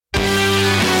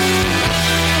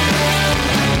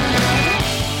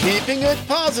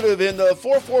Positive in the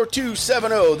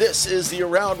 44270. This is the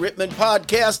Around Rittman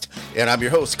podcast, and I'm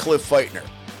your host, Cliff Feitner.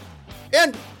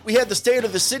 And we had the State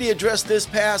of the City address this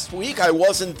past week. I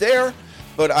wasn't there,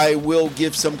 but I will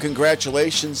give some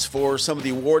congratulations for some of the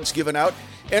awards given out,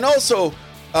 and also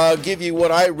give you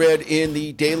what I read in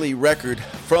the Daily Record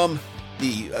from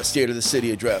the State of the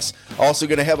City address. Also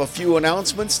going to have a few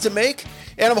announcements to make,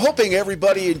 and I'm hoping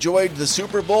everybody enjoyed the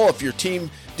Super Bowl. If your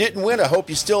team didn't win, I hope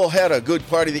you still had a good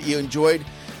party that you enjoyed.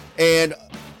 And,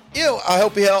 I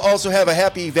hope you also have a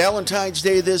happy Valentine's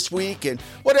Day this week and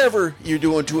whatever you're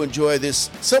doing to enjoy this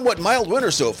somewhat mild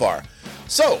winter so far.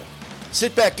 So,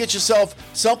 sit back, get yourself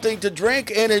something to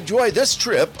drink, and enjoy this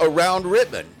trip around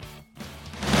Rittman.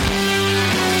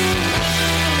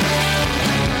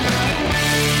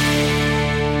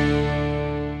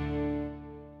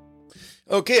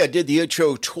 Okay, I did the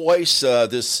intro twice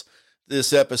this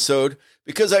episode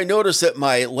because I noticed that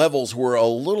my levels were a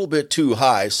little bit too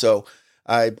high. So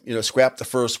I scrapped the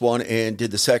first one and did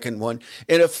the second one.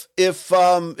 And if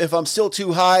I'm still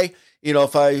too high,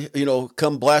 if I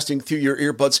come blasting through your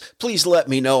earbuds, please let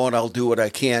me know and I'll do what I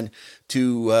can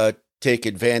to take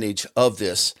advantage of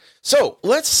this. So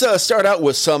let's start out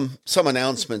with some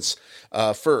announcements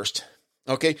first.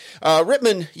 Okay,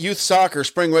 Rittman Youth Soccer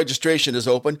spring registration is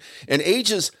open, and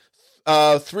ages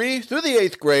 3 through the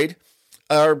 8th grade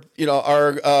are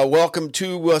welcome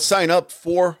to sign up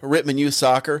for Rittman Youth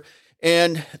Soccer.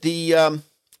 And the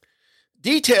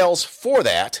details for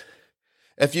that,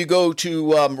 if you go to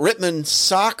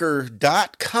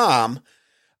rittmansoccer.com,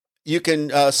 you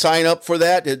can sign up for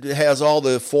that. It has all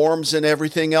the forms and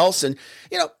everything else, and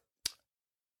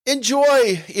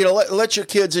enjoy, let your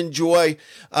kids enjoy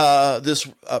this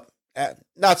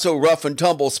not so rough and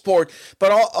tumble sport,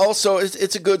 but also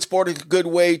it's a good sport, a good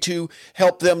way to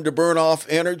help them to burn off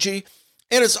energy.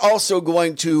 And it's also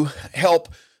going to help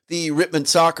the Rittman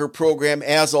soccer program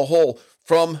as a whole,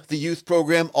 from the youth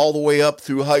program all the way up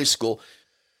through high school.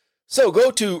 So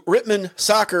go to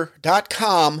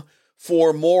rittmansoccer.com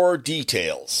for more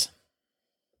details.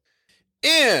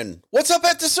 And what's up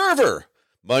at the server?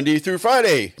 Monday through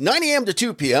Friday, 9 a.m. to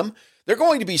 2 p.m., they're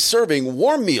going to be serving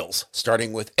warm meals,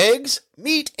 starting with eggs,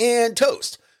 meat, and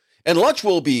toast. And lunch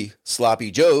will be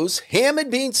Sloppy Joe's, ham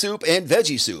and bean soup, and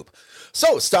veggie soup.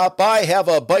 So stop by, have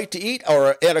a bite to eat,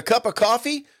 and a cup of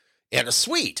coffee, and a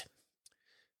sweet.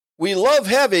 We love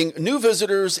having new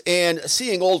visitors and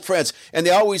seeing old friends, and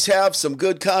they always have some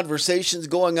good conversations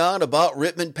going on about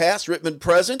Rittman past, Rittman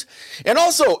present. And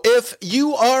also, if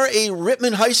you are a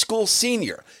Rittman High School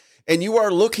senior, and you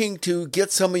are looking to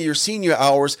get some of your senior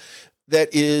hours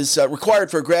that is required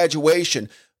for graduation,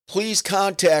 please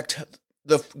contact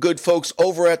the good folks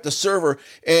over at the server,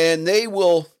 and they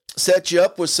will set you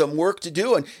up with some work to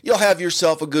do, and you'll have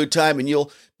yourself a good time, and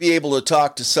you'll be able to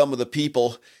talk to some of the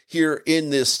people here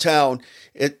in this town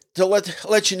to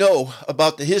let you know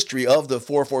about the history of the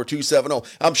 44270.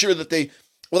 I'm sure that they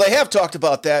have talked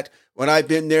about that when I've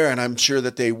been there, and I'm sure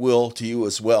that they will to you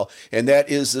as well. And that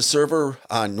is the server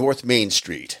on North Main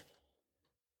Street.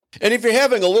 And if you're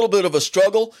having a little bit of a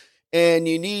struggle and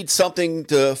you need something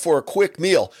for a quick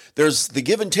meal, there's the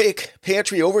Give and Take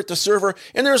Pantry over at the server,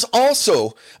 and there's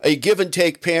also a Give and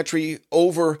Take Pantry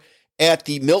over at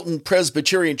the Milton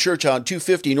Presbyterian Church on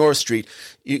 250 North Street.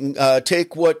 You can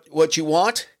take what you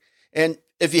want, and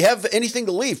if you have anything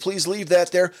to leave, please leave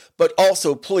that there. But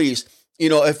also, please,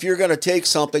 if you're going to take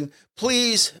something,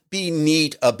 please be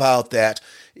neat about that,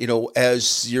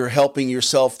 as you're helping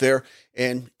yourself there.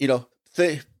 And,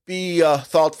 be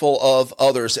thoughtful of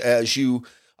others as you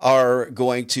are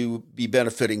going to be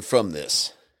benefiting from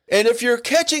this. And if you're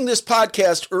catching this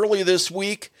podcast early this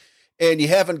week and you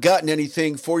haven't gotten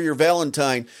anything for your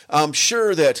Valentine, I'm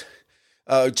sure that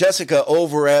Jessica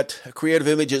over at Creative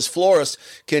Images Florist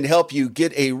can help you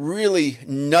get a really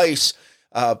nice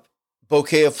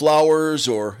bouquet of flowers,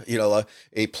 or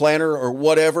a planter or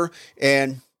whatever,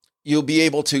 and you'll be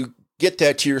able to get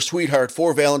that to your sweetheart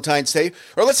for Valentine's Day.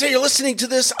 Or let's say you're listening to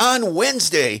this on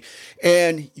Wednesday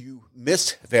and you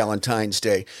missed Valentine's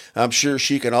Day. I'm sure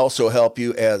she can also help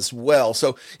you as well.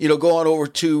 So go on over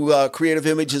to Creative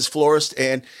Images Florist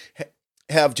and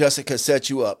have Jessica set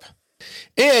you up.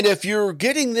 And if you're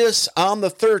getting this on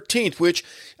the 13th, which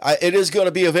it is going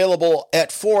to be available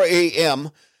at 4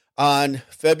 a.m. on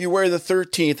February the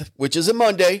 13th, which is a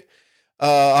Monday,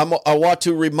 I want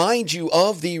to remind you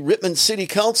of the Rittman City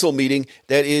Council meeting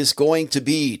that is going to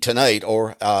be tonight,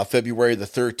 or February the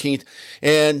 13th.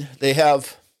 And I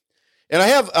have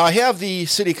the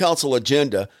City Council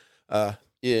agenda up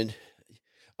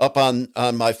on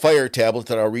my Fire tablet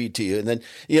that I'll read to you. And then,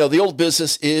 the old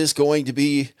business is going to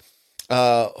be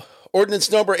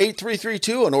ordinance number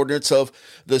 8332, an ordinance of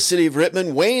the City of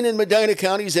Rittman, Wayne, and Medina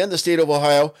counties and the state of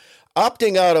Ohio,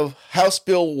 opting out of House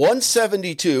Bill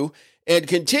 172 and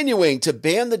continuing to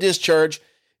ban the discharge,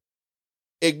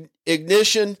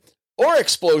 ignition, or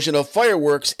explosion of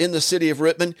fireworks in the city of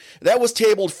Rittman. That was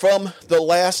tabled from the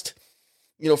last,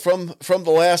 from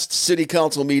the last city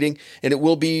council meeting, and it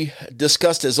will be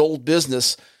discussed as old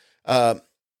business. Well,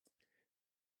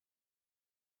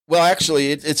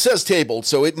 actually, it says tabled,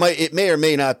 so it may or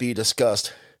may not be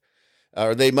discussed,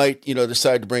 or they might,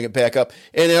 decide to bring it back up.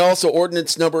 And then also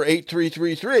ordinance number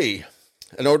 8333,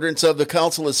 an ordinance of the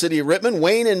council of the city of Rittman,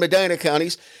 Wayne, and Medina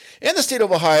counties, and the state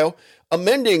of Ohio,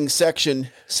 amending section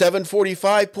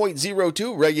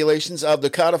 745.02 regulations of the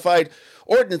codified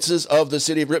ordinances of the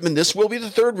city of Rittman. This will be the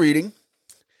third reading.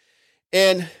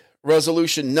 And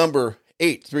resolution number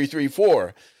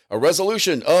 8334, a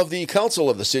resolution of the council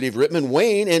of the city of Rittman,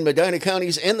 Wayne, and Medina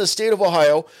counties and the state of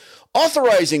Ohio,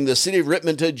 authorizing the city of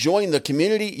Rittman to join the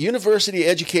Community University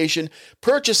Education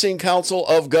Purchasing Council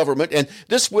of Government. And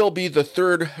this will be the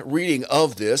third reading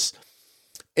of this.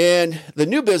 And the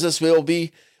new business will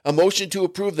be a motion to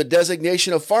approve the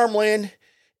designation of farmland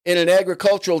in an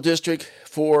agricultural district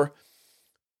for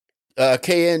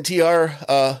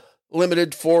KNTR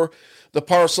Limited for the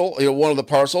parcel, one of the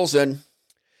parcels. And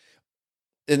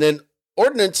then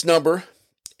ordinance number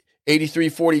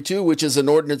 8342, which is an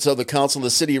ordinance of the council of the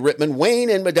city of Rittman,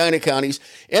 Wayne, and Medina counties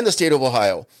and the state of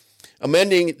Ohio,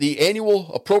 amending the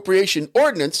annual appropriation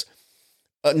ordinance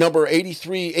number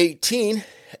 8318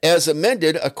 as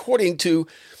amended according to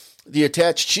the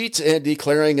attached sheets and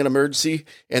declaring an emergency.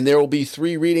 And there will be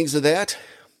three readings of that.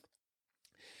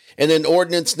 And then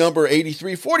ordinance number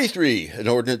 8343, an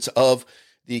ordinance of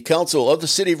the council of the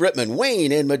city of Rittman,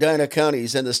 Wayne, and Medina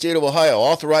counties and the state of Ohio,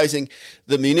 authorizing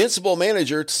the municipal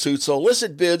manager to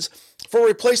solicit bids for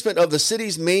replacement of the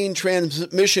city's main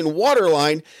transmission water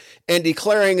line and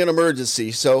declaring an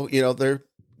emergency. So, they're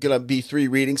going to be three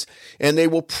readings, and they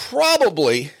will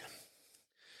probably,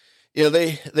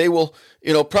 they will,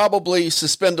 probably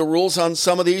suspend the rules on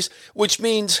some of these, which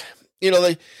means,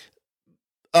 the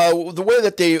way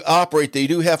that they operate, they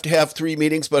do have to have three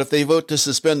meetings, but if they vote to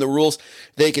suspend the rules,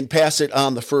 they can pass it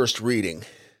on the first reading.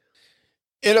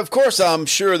 And of course, I'm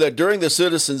sure that during the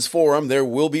Citizens Forum, there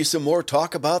will be some more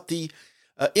talk about the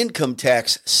income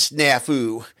tax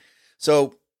snafu.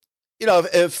 So,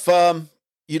 if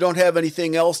you don't have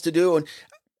anything else to do, and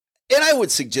I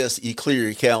would suggest you clear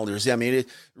your calendars. I mean,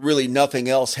 really nothing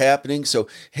else happening. So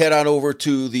head on over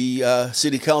to the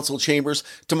city council chambers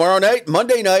tomorrow night,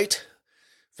 Monday night,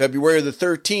 February the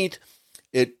 13th.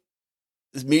 The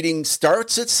meeting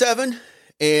starts at 7,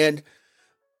 and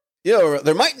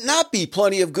there might not be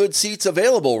plenty of good seats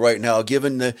available right now,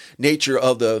 given the nature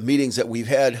of the meetings that we've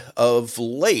had of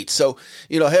late. So,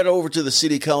 head over to the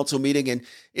city council meeting, and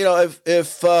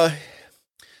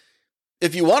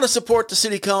if you want to support the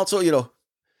city council,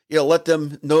 let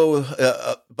them know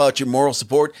about your moral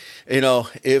support.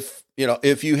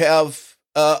 If you have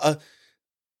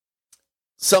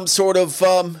some sort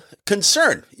of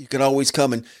concern, you can always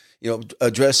come and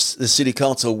address the city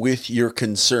council with your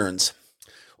concerns,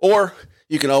 or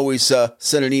you can always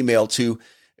send an email to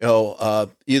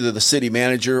either the city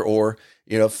manager, or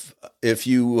if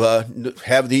you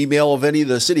have the email of any of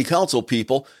the city council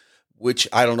people, which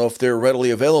I don't know if they're readily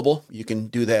available, you can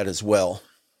do that as well.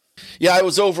 Yeah, I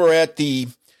was over at the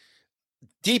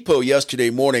depot yesterday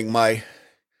morning. My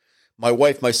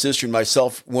wife, my sister, and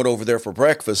myself went over there for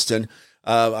breakfast, and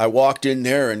I walked in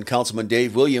there, and Councilman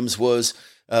Dave Williams was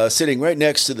sitting right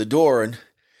next to the door, and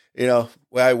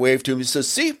I waved to him. He says,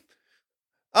 "See,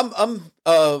 I'm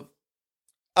out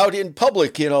in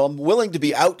public. I'm willing to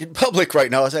be out in public right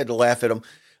now." I had to laugh at him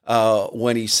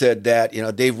when he said that.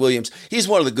 Dave Williams, he's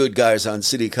one of the good guys on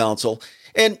city council,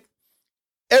 and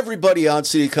everybody on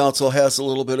city council has a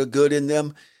little bit of good in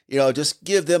them. Just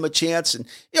give them a chance and,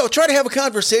 try to have a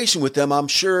conversation with them. I'm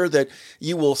sure that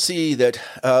you will see that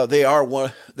they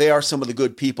are some of the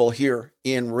good people here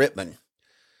in Rittman.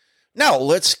 Now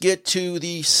let's get to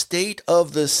the State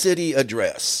of the City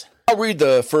address. I'll read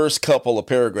the first couple of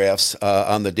paragraphs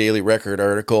on the Daily Record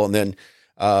article, and then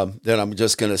I'm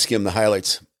just going to skim the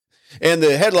highlights. And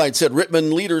the headline said,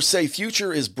 Rittman leaders say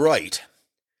future is bright.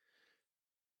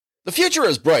 The future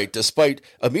is bright despite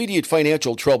immediate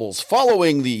financial troubles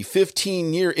following the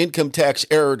 15-year income tax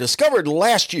error discovered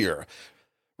last year.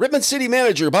 Rittman City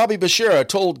Manager Bobby Bashara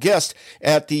told guests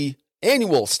at the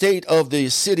annual State of the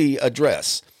City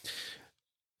address.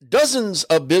 Dozens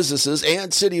of businesses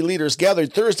and city leaders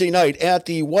gathered Thursday night at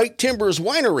the White Timbers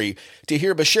Winery to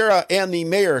hear Becerra and the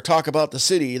mayor talk about the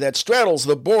city that straddles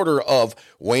the border of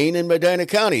Wayne and Medina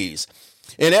counties.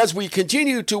 And as we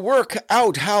continue to work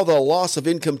out how the loss of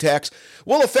income tax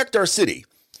will affect our city,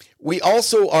 we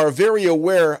also are very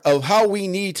aware of how we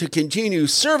need to continue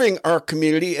serving our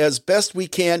community as best we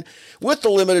can with the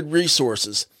limited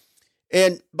resources.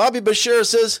 And Bobby Becerra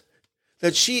says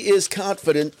that she is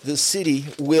confident the city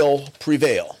will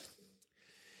prevail.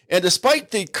 And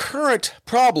despite the current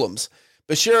problems,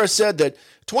 Becerra said that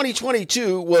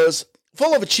 2022 was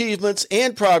full of achievements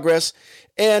and progress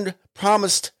and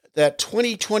promised that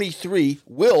 2023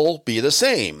 will be the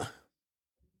same.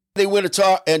 They went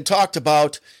and talked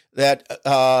about that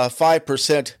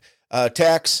 5%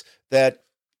 tax that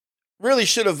really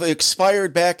should have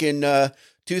expired back in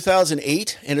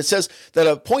 2008. And it says that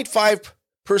a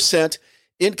 0.5%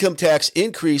 income tax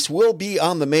increase will be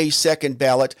on the May 2nd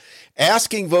ballot,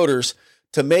 asking voters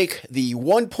to make the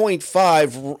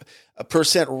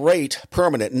 1.5% rate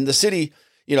permanent. And the city,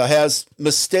 has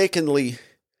mistakenly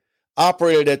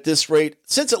operated at this rate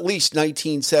since at least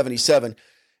 1977.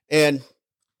 And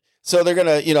so they're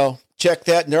going to, check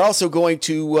that. And they're also going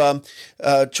to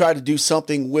try to do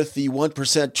something with the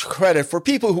 1% credit for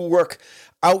people who work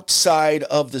outside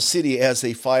of the city as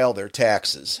they file their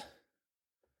taxes.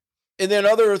 And then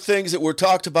other things that were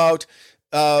talked about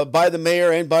by the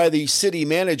mayor and by the city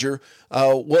manager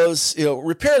was,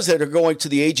 repairs that are going to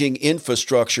the aging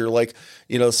infrastructure, like,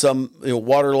 some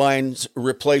water lines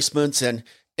replacements and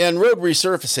road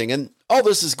resurfacing. And all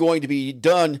this is going to be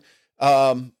done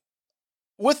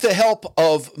with the help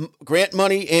of grant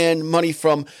money and money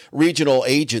from regional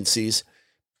agencies.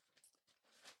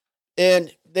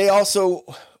 And they also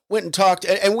went and talked,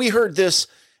 and we heard this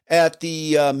at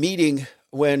the meeting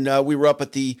when we were up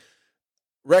at the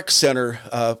rec center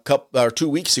 2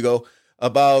 weeks ago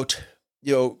about,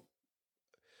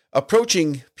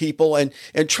 approaching people and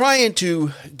trying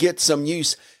to get some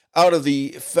use out of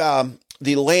the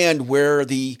land where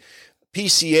the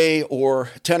PCA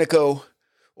or Tenneco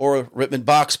or Rittman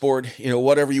Box Board,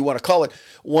 whatever you want to call it,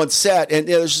 once sat. And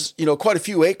there's, quite a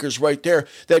few acres right there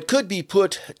that could be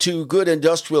put to good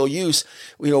industrial use,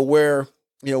 where,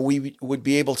 we would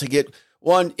be able to get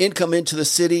one, income into the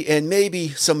city and maybe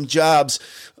some jobs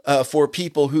for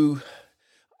people who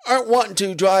aren't wanting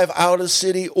to drive out of the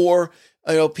city, or,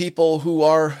 people who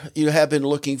are, have been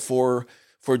looking for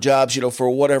jobs, for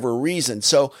whatever reason.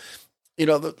 So,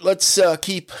 let's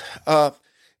keep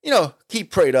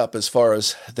prayed up as far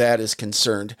as that is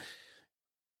concerned.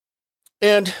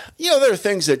 And, there are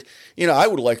things that, I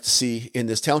would like to see in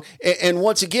this town. And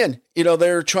once again,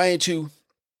 they're trying to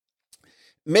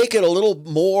make it a little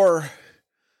more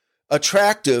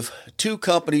attractive to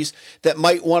companies that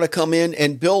might want to come in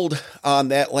and build on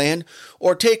that land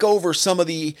or take over some of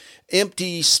the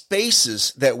empty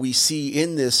spaces that we see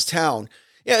in this town.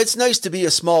 Yeah, it's nice to be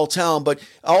a small town, but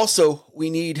also we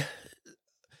need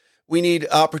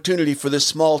opportunity for this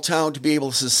small town to be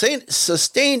able to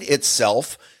sustain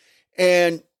itself.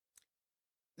 And,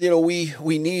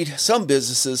 we need some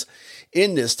businesses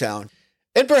in this town.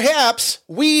 And perhaps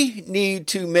we need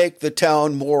to make the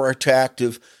town more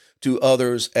attractive to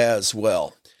others as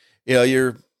well.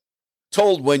 You're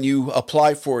told when you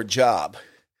apply for a job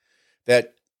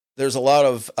that there's a lot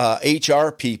of HR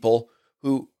people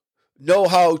who know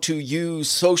how to use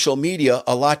social media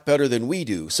a lot better than we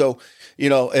do. So,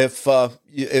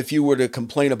 if you were to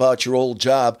complain about your old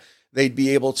job, they'd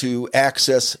be able to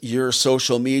access your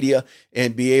social media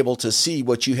and be able to see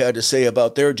what you had to say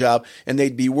about their job, and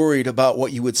they'd be worried about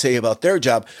what you would say about their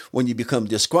job when you become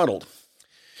disgruntled.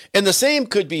 And the same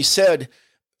could be said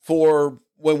for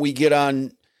when we get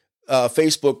on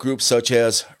Facebook groups such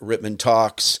as Rittman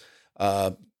Talks,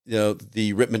 the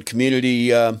Rittman Community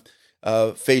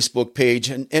Facebook page,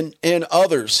 and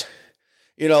others.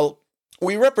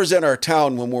 We represent our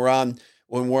town when we're on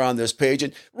this page,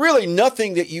 and really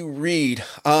nothing that you read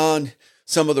on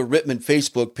some of the Rittman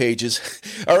Facebook pages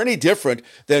are any different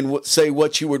than say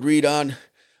what you would read on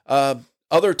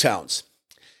other towns.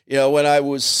 When I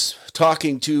was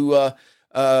talking to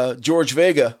George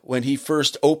Vega when he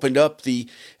first opened up the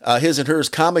His and Hers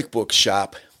comic book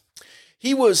shop,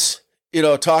 he was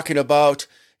talking about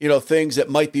things that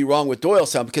might be wrong with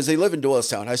Doylestown because they live in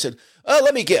Doylestown. I said,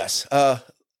 let me guess.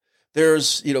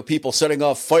 There's people setting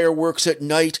off fireworks at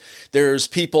night. There's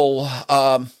people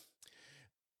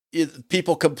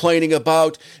complaining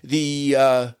about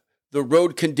the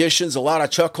road conditions, a lot of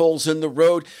chuck holes in the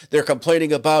road. They're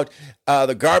complaining about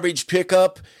the garbage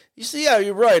pickup. You see, yeah,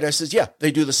 you're right. I says, yeah,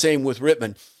 they do the same with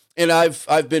Rittman. and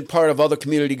I've been part of other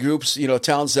community groups,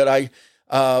 towns that I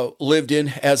lived in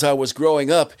as I was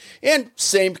growing up, and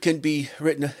same can be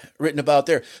written about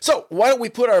there. So why don't we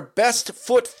put our best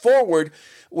foot forward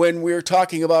when we're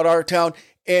talking about our town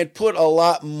and put a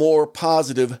lot more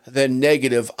positive than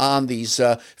negative on these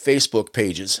Facebook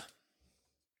pages?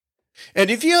 And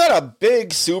if you had a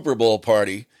big Super Bowl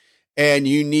party and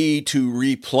you need to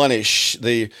replenish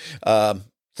the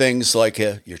things like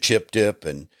your chip dip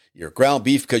and your ground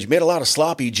beef because you made a lot of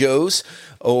sloppy joes,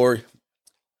 or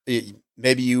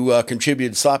maybe you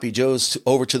contributed sloppy joes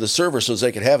over to the server so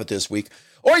they could have it this week,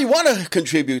 or you want to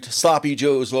contribute sloppy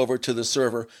joes over to the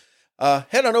server,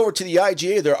 head on over to the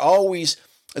IGA.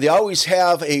 They always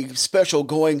have a special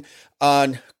going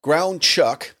on ground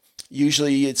chuck.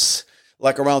 Usually it's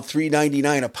like around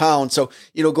 $3.99 a pound. So,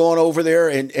 go on over there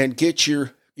and get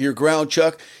your ground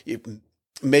chuck. You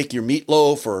make your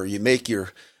meatloaf, or you make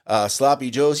your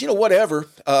sloppy joes, whatever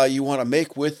you want to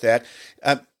make with that.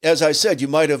 As I said, you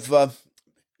might have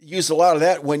used a lot of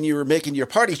that when you were making your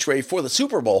party tray for the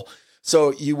Super Bowl.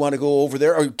 So you want to go over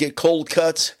there or get cold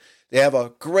cuts. They have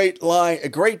a great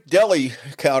deli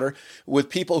counter with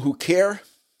people who care.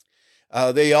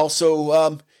 They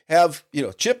also have,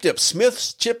 chip dip,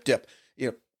 Smith's chip dip,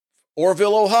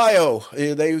 Orville, Ohio.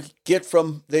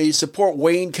 They support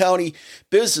Wayne County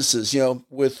businesses,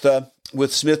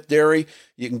 with Smith Dairy.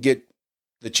 You can get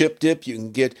the chip dip, you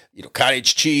can get,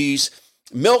 cottage cheese,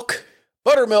 milk,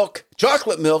 buttermilk,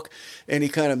 chocolate milk, any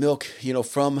kind of milk,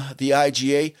 from the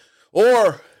IGA.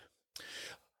 Or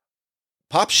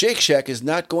Pop Shake Shack is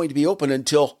not going to be open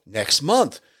until next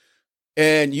month.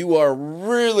 And you are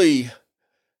really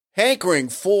hankering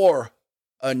for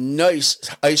a nice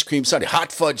ice cream sundae,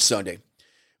 hot fudge sundae.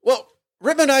 Well,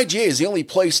 Rittman IGA is the only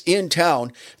place in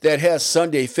town that has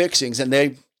sundae fixings, and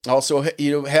they also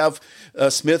have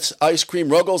Smith's ice cream,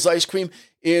 Ruggles ice cream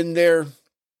in their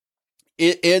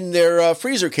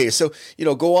freezer case. So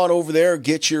go on over there,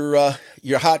 get your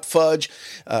hot fudge,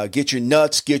 get your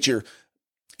nuts, get your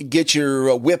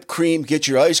whipped cream, get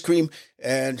your ice cream,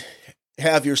 and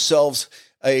have yourselves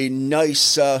a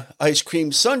nice ice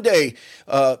cream sundae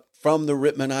from the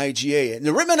Rittman IGA. And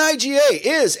the Rittman IGA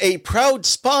is a proud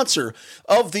sponsor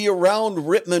of the Around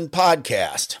Rittman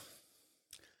podcast.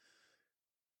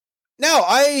 Now,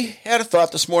 I had a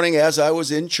thought this morning as I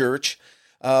was in church.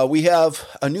 We have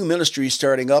a new ministry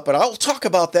starting up, and I'll talk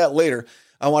about that later.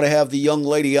 I want to have the young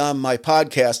lady on my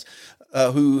podcast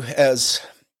who has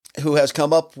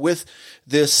come up with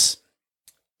this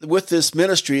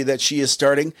ministry that she is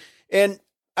starting. And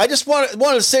I just wanted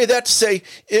to say that to say,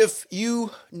 if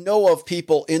you know of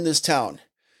people in this town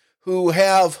who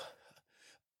have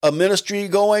a ministry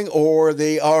going, or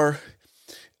they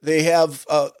have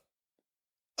a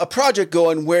project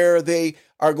going where they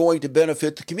are going to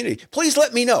benefit the community, please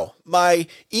let me know. My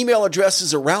email address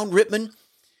is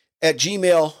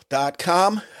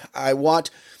aroundrittman@gmail.com. I want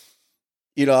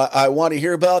to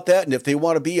hear about that. And if they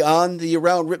want to be on the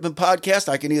Around Rittman podcast,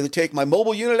 I can either take my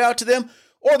mobile unit out to them,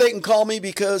 or they can call me,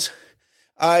 because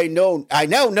I now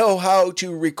know how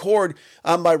to record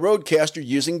on my Rodecaster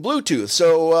using Bluetooth.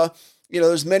 So,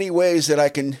 there's many ways that I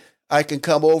can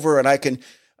come over, and I can,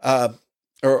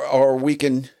 or we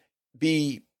can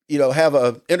be, have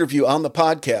an interview on the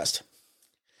podcast.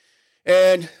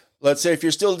 And let's say if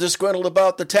you're still disgruntled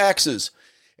about the taxes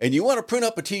and you want to print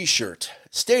up a t-shirt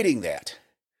stating that,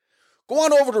 go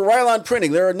on over to Rylan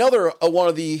Printing. They're another one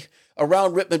of the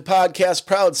Around Rittman podcast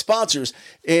proud sponsors.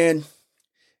 And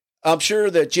I'm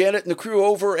sure that Janet and the crew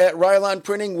over at Rylan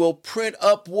Printing will print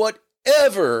up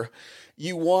whatever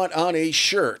you want on a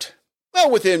shirt. Well,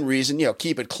 within reason,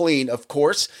 keep it clean, of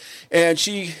course. And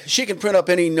she can print up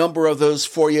any number of those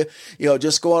for you.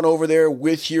 Just go on over there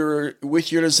with your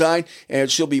design,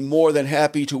 and she'll be more than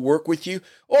happy to work with you.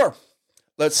 Or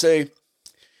let's say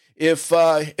if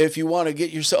you want to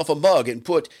get yourself a mug and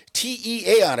put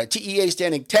TEA on it, TEA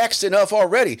standing taxed enough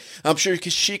already, I'm sure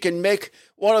she can make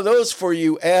one of those for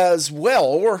you as well,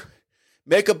 or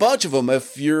make a bunch of them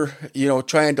if you're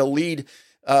trying to lead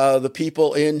the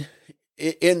people in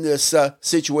this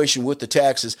situation with the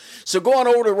taxes. So go on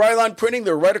over to Rylan Printing.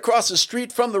 They're right across the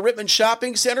street from the Rittman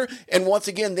Shopping Center. And once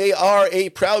again, they are a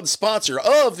proud sponsor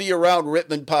of the Around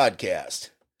Rittman podcast.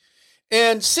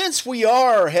 And since we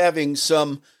are having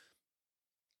some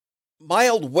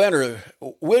mild winter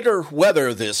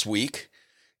weather this week,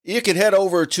 you can head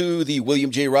over to the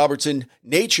William J. Robertson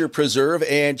Nature Preserve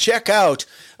and check out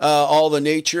all the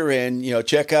nature, and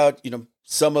check out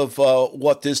some of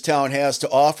what this town has to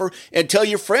offer, and tell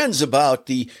your friends about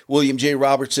the William J.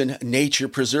 Robertson Nature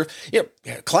Preserve.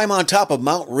 Climb on top of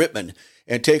Mount Rittman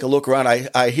and take a look around.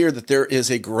 I hear that there is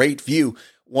a great view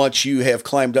once you have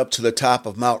climbed up to the top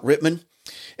of Mount Rittman.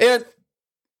 And,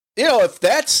 if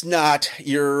that's not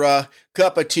your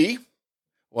cup of tea,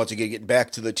 once again, getting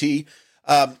back to the tea,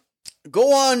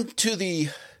 go on to the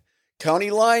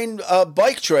County Line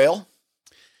bike trail,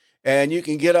 and you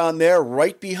can get on there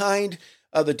right behind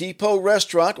the Depot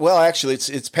restaurant. Well, actually,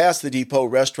 it's past the Depot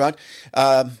restaurant.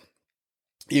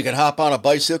 You can hop on a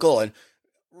bicycle and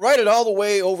ride it all the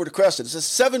way over to Creston. It's a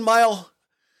 7-mile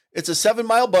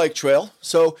bike trail,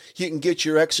 so you can get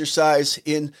your exercise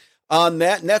in on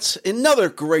that. And that's another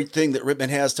great thing that Rittman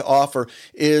has to offer,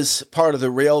 is part of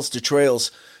the Rails to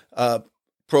Trails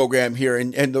program here.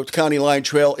 And the County Line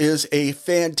Trail is a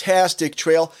fantastic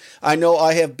trail. I know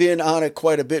I have been on it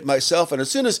quite a bit myself. And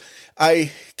as soon as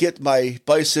I get my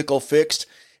bicycle fixed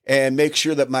and make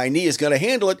sure that my knee is going to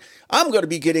handle it, I'm going to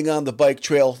be getting on the bike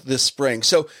trail this spring.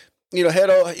 So,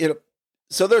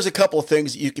 so there's a couple of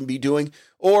things that you can be doing.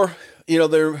 Or,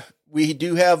 we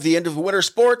do have the end of winter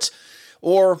sports.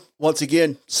 Or, once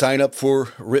again, sign up for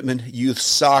Rittman Youth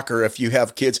Soccer if you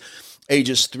have kids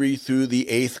ages 3 through the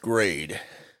 8th grade.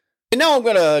 And now I'm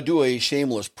going to do a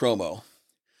shameless promo.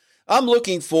 I'm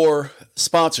looking for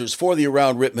sponsors for the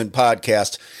Around Rittman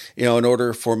podcast, in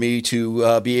order for me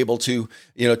to be able to,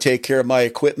 take care of my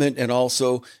equipment and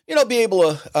also, be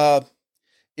able to,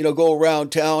 go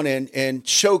around town and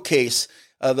showcase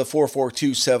the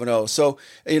 44270. So,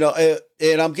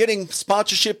 and I'm getting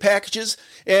sponsorship packages,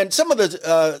 and some of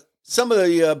the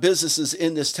businesses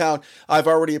in this town I've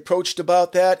already approached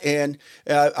about that, and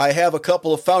I have a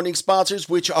couple of founding sponsors,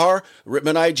 which are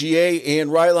Rittman IGA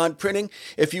and Ryland Printing.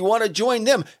 If you want to join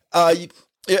them, a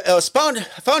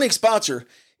founding sponsor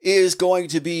is going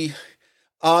to be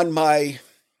on the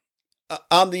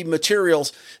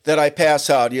materials that I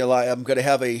pass out. I'm going to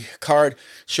have a card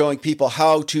showing people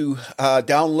how to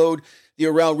download the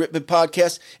Around Rittman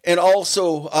podcast, and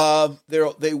also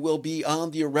they will be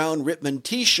on the Around Rittman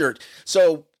t-shirt.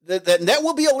 So that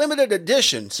will be a limited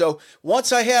edition. So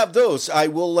once I have those, I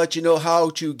will let you know how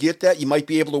to get that. You might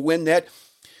be able to win that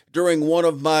during one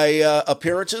of my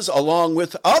appearances, along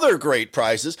with other great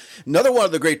prizes. Another one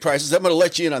of the great prizes, I'm going to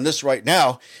let you in on this right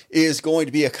now, is going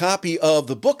to be a copy of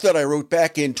the book that I wrote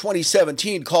back in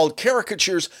 2017 called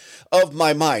Caricatures of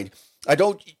My Mind. I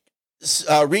don't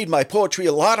read my poetry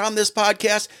a lot on this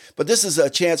podcast, but this is a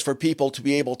chance for people to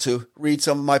be able to read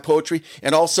some of my poetry.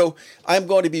 And also, I'm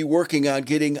going to be working on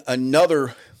getting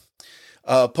another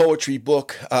poetry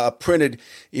book printed,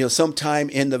 sometime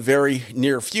in the very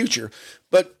near future.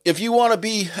 But if you want to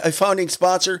be a founding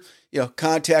sponsor,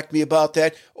 contact me about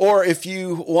that. Or if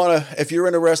you're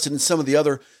interested in some of the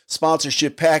other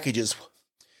sponsorship packages,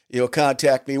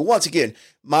 contact me. Once again,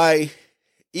 my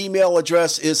email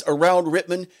address is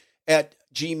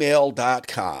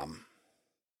aroundrittman@gmail.com.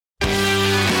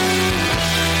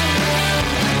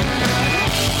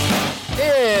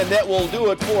 And that will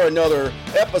do it for another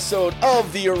episode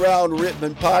of the Around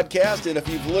Rittman podcast. And if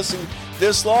you've listened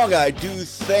this long, I do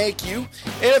thank you.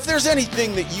 And if there's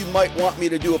anything that you might want me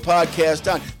to do a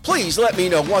podcast on, please let me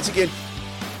know. Once again,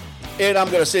 and I'm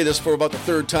going to say this for about the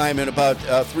third time in about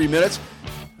 3 minutes,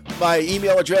 my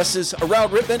email address is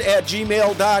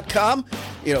aroundrittman@gmail.com.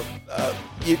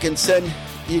 You can send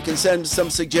some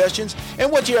suggestions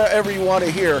and whatever you want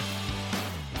to hear.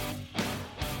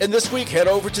 And this week, head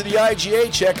over to the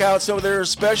IGA, check out some of their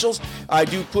specials. I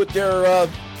do put their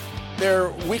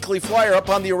weekly flyer up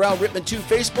on the Around Rittman 2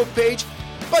 Facebook page.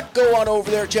 But go on over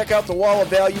there, check out the Wall of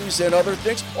Values and other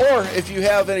things. Or if you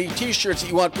have any t-shirts that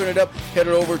you want printed up, head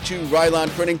over to Ryland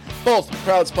Printing, both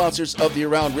proud sponsors of the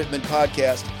Around Rittman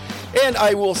podcast. And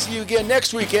I will see you again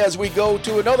next week as we go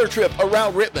to another trip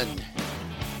around Rittman.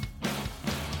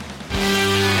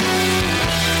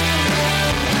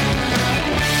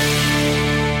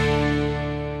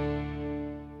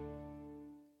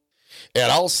 And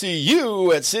I'll see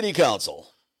you at City Council.